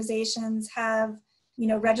organizations have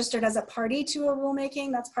registered as a party to a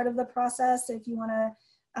rulemaking. That's part of the process. If you want to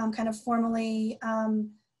kind of formally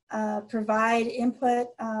provide input,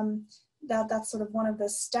 that's sort of one of the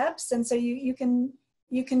steps, and so you can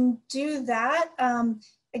do that.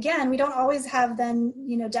 Again, we don't always have then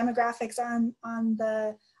demographics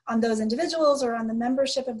on those individuals or on the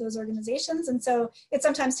membership of those organizations, and so it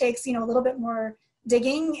sometimes takes a little bit more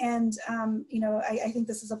digging, and I think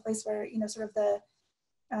this is a place where sort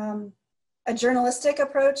of a journalistic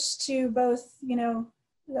approach to both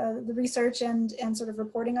the research and sort of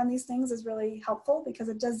reporting on these things is really helpful, because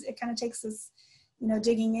it kind of takes this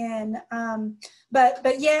digging in,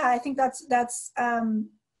 but yeah, I think that's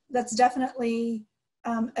definitely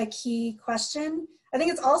a key question. I think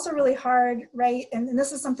it's also really hard, right, and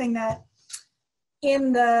this is something that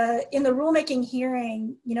in the rulemaking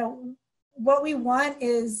hearing, what we want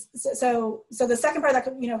is, so the second part,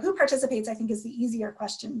 who participates, I think, is the easier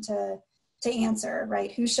question to answer,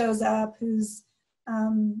 right? Who shows up, who's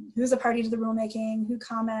a party to the rulemaking, who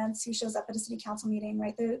comments, who shows up at a city council meeting,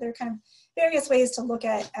 right? There are kind of various ways to look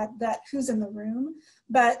at that, who's in the room,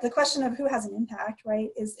 but the question of who has an impact, right,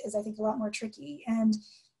 is I think a lot more tricky. And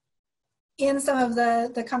in some of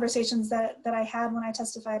the conversations that I had when I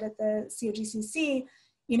testified at the COGCC,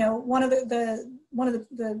 one of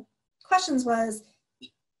the questions was,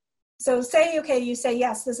 so say, okay, you say,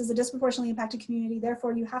 yes, this is a disproportionately impacted community,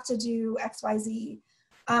 therefore you have to do X, Y, Z.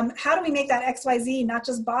 How do we make that X, Y, Z not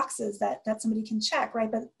just boxes that somebody can check,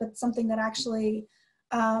 right? But something that actually,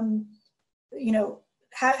 how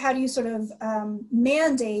do you sort of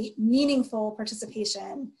mandate meaningful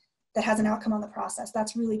participation that has an outcome on the process?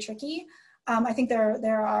 That's really tricky. I think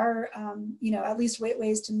there are, at least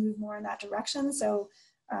ways to move more in that direction. So,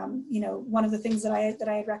 one of the things that I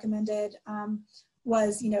had recommended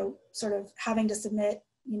was, sort of having to submit,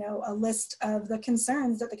 a list of the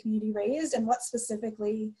concerns that the community raised and what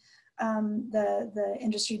specifically the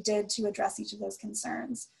industry did to address each of those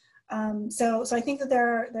concerns. So I think that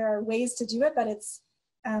there are ways to do it, but it's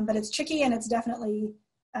tricky, and it's definitely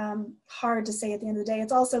hard to say at the end of the day.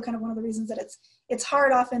 It's also kind of one of the reasons that it's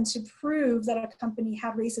hard often to prove that a company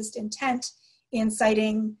had racist intent in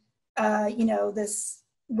citing, this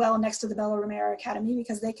well next to the Bella Romero Academy,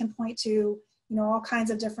 because they can point to all kinds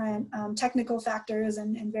of different technical factors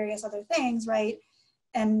and various other things, right?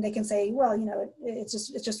 and they can say, well, you know, it's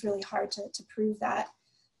just really hard to prove that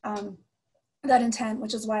that intent,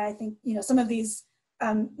 which is why I think, you know, some of these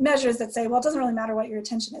measures that say, well, it doesn't really matter what your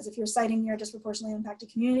intention is. If you're citing your disproportionately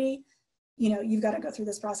impacted community, you know, you've got to go through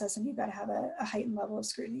this process and you've got to have a heightened level of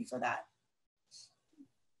scrutiny for that.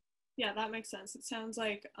 Yeah, that makes sense. It sounds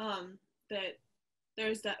like that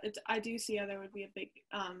there's that, I do see how there would be a big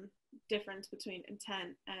difference between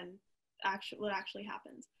intent and what actually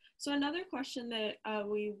happens. So another question that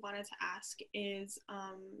we wanted to ask is,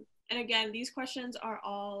 and again, these questions are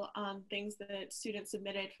all things that students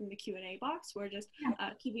submitted from the Q&A box. We're just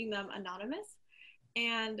keeping them anonymous.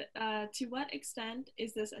 And to what extent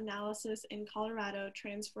is this analysis in Colorado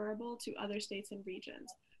transferable to other states and regions?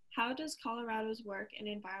 How does Colorado's work in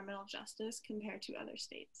environmental justice compare to other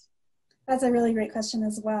states? That's a really great question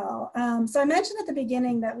as well. So I mentioned at the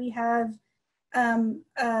beginning that we have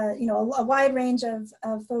you know, a wide range of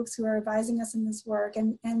folks who are advising us in this work,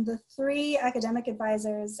 and the three academic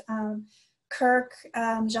advisors, Kirk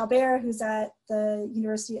Jalbert, who's at the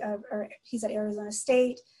University of, or he's at Arizona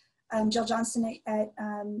State, Jill Johnston at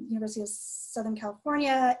University of Southern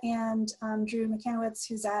California, and Drew McCanowitz,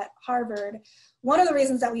 who's at Harvard. One of the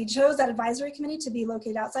reasons that we chose that advisory committee to be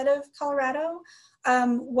located outside of Colorado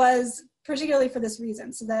was particularly for this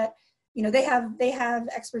reason, so that, you know, they have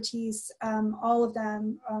expertise, all of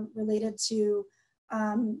them related to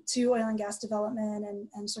oil and gas development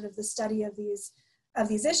and sort of the study of these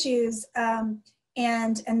issues,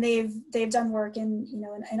 and they've done work in, you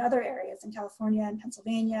know, in other areas in California and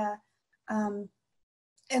Pennsylvania,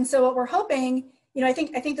 and so what we're hoping, you know, I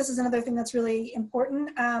think this is another thing that's really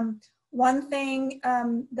important. One thing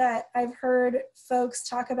that I've heard folks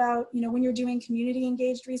talk about, you know, when you're doing community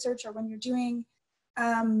engaged research, or when you're doing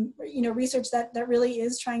you know, research that really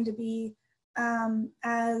is trying to be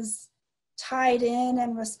as tied in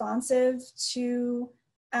and responsive to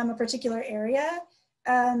a particular area,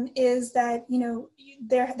 is that, you know,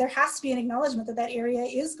 there has to be an acknowledgement that that area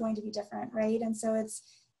is going to be different, right? And so it's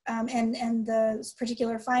and the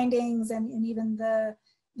particular findings and even the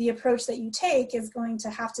approach that you take is going to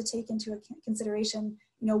have to take into consideration,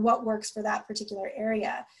 you know, what works for that particular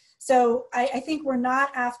area. So I think we're not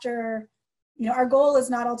after, you know, our goal is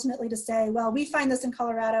not ultimately to say, well, we find this in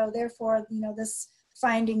Colorado, therefore, you know, this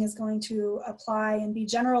finding is going to apply and be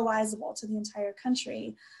generalizable to the entire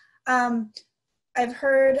country. I've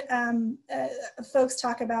heard folks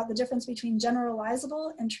talk about the difference between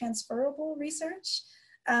generalizable and transferable research.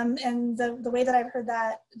 And the way that I've heard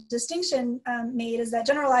that distinction made is that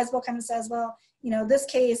generalizable kind of says, well, you know, this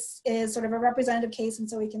case is sort of a representative case, and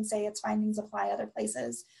so we can say its findings apply other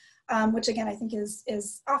places. Which again, I think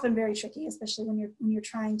is often very tricky, especially when you're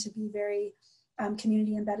trying to be very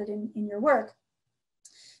community embedded in your work.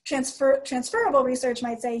 Transferable research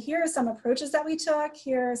might say, here are some approaches that we took,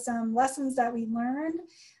 here are some lessons that we learned,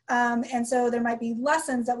 and so there might be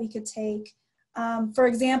lessons that we could take. For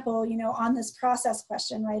example, you know, on this process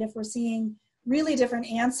question, right? If we're seeing really different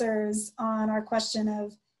answers on our question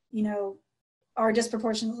of, you know, are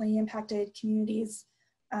disproportionately impacted communities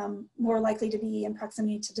more likely to be in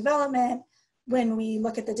proximity to development, when we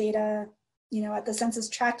look at the data, you know, at the census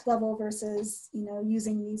tract level versus, you know,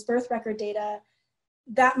 using these birth record data,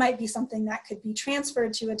 that might be something that could be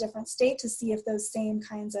transferred to a different state to see if those same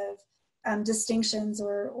kinds of distinctions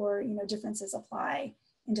or you know, differences apply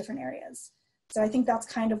in different areas. So I think that's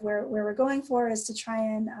kind of where we're going for, is to try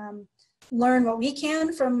and learn what we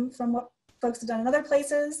can from what folks have done in other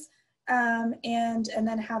places, and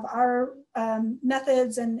then have our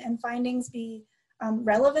methods and findings be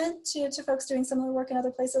relevant to folks doing similar work in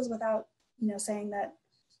other places, without, you know, saying that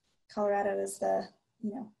Colorado is the,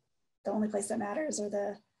 you know, the only place that matters, or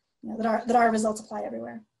the, you know, that our results apply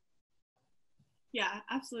everywhere. Yeah,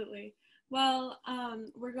 absolutely. Well,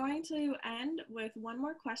 we're going to end with one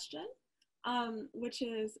more question, which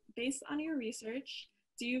is, based on your research,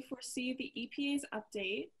 do you foresee the EPA's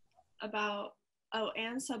update about,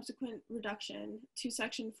 and subsequent reduction to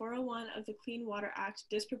Section 401 of the Clean Water Act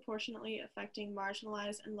disproportionately affecting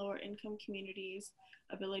marginalized and lower income communities'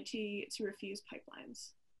 ability to refuse pipelines?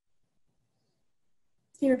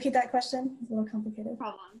 Can you repeat that question? It's a little complicated. No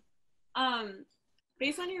problem.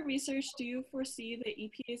 Based on your research, do you foresee the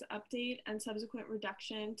EPA's update and subsequent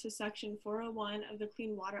reduction to Section 401 of the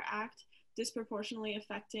Clean Water Act disproportionately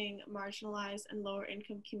affecting marginalized and lower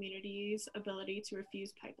income communities' ability to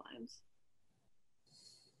refuse pipelines?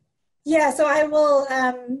 Yeah, so I will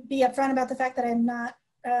be upfront about the fact that I'm not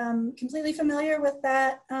completely familiar with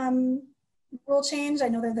that rule change. I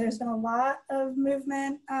know that there's been a lot of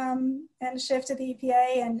movement and shift at the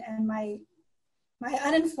EPA, and my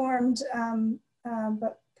uninformed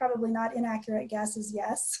but probably not inaccurate guess is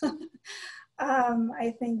yes.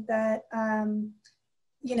 I think that,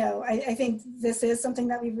 you know, I think this is something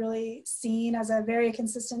that we've really seen as a very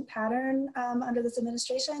consistent pattern under this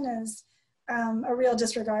administration, is a real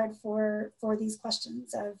disregard for these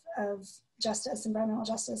questions of justice, environmental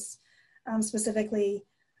justice specifically.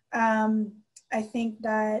 I think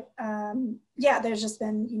that, yeah, there's just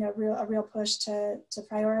been, you know, a real push to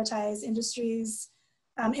prioritize industry's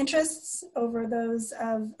interests over those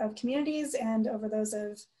of communities and over those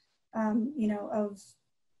of, you know, of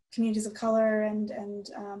communities of color and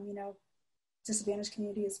you know, disadvantaged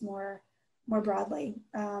communities more broadly.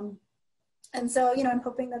 And so, you know, I'm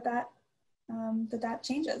hoping that that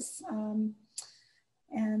changes.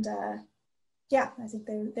 Yeah, I think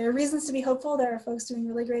there are reasons to be hopeful. There are folks doing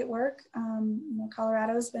really great work. You know,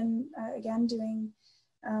 Colorado's been, again, doing,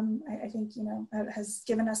 I think, you know, has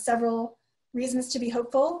given us several reasons to be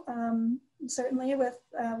hopeful, certainly with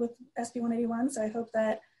SB 181. So I hope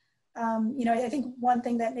that, you know, I think one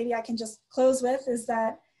thing that maybe I can just close with is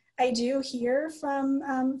that I do hear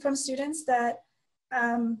from students that,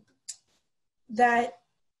 that,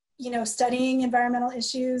 you know, studying environmental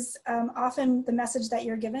issues, often the message that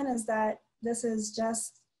you're given is that this is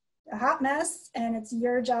just a hot mess and it's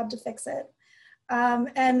your job to fix it.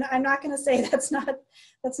 And I'm not going to say that's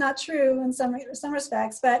not true in some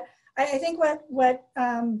respects, but I think what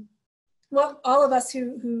all of us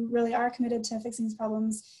who really are committed to fixing these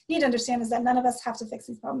problems need to understand is that none of us have to fix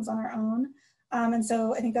these problems on our own. And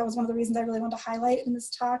so I think that was one of the reasons I really wanted to highlight in this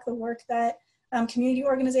talk, the work that community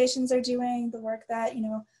organizations are doing, the work that, you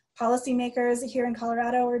know, policymakers here in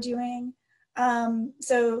Colorado are doing.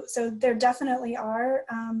 So there definitely are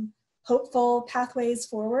hopeful pathways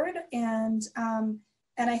forward, and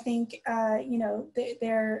I think you know,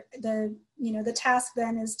 the task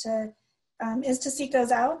then is to seek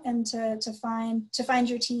those out and to find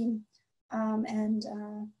your team and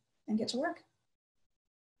get to work.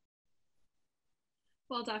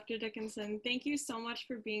 Well, Dr. Dickinson, thank you so much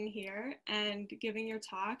for being here and giving your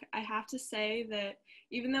talk. I have to say that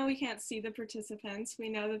even though we can't see the participants, we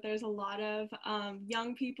know that there's a lot of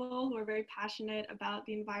young people who are very passionate about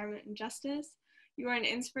the environment and justice. You are an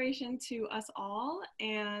inspiration to us all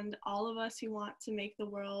and all of us who want to make the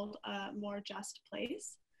world a more just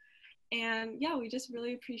place. And yeah, we just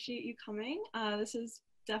really appreciate you coming. This has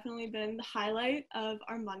definitely been the highlight of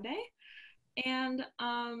our Monday. And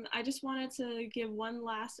I just wanted to give one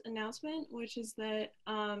last announcement, which is that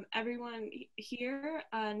everyone here,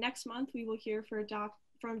 next month we will hear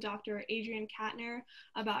from Dr. Adrienne Katner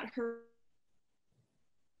about her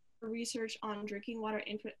research on drinking water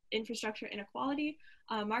infrastructure inequality.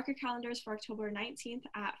 Mark your calendars for October 19th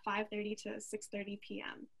at 5:30 to 6:30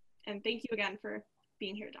 p.m. And thank you again for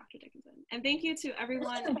being here, Dr. Dickinson. And thank you to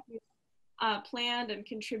everyone who planned and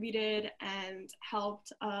contributed and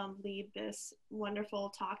helped lead this wonderful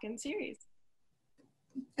talk and series.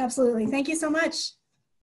 Absolutely. Thank you so much.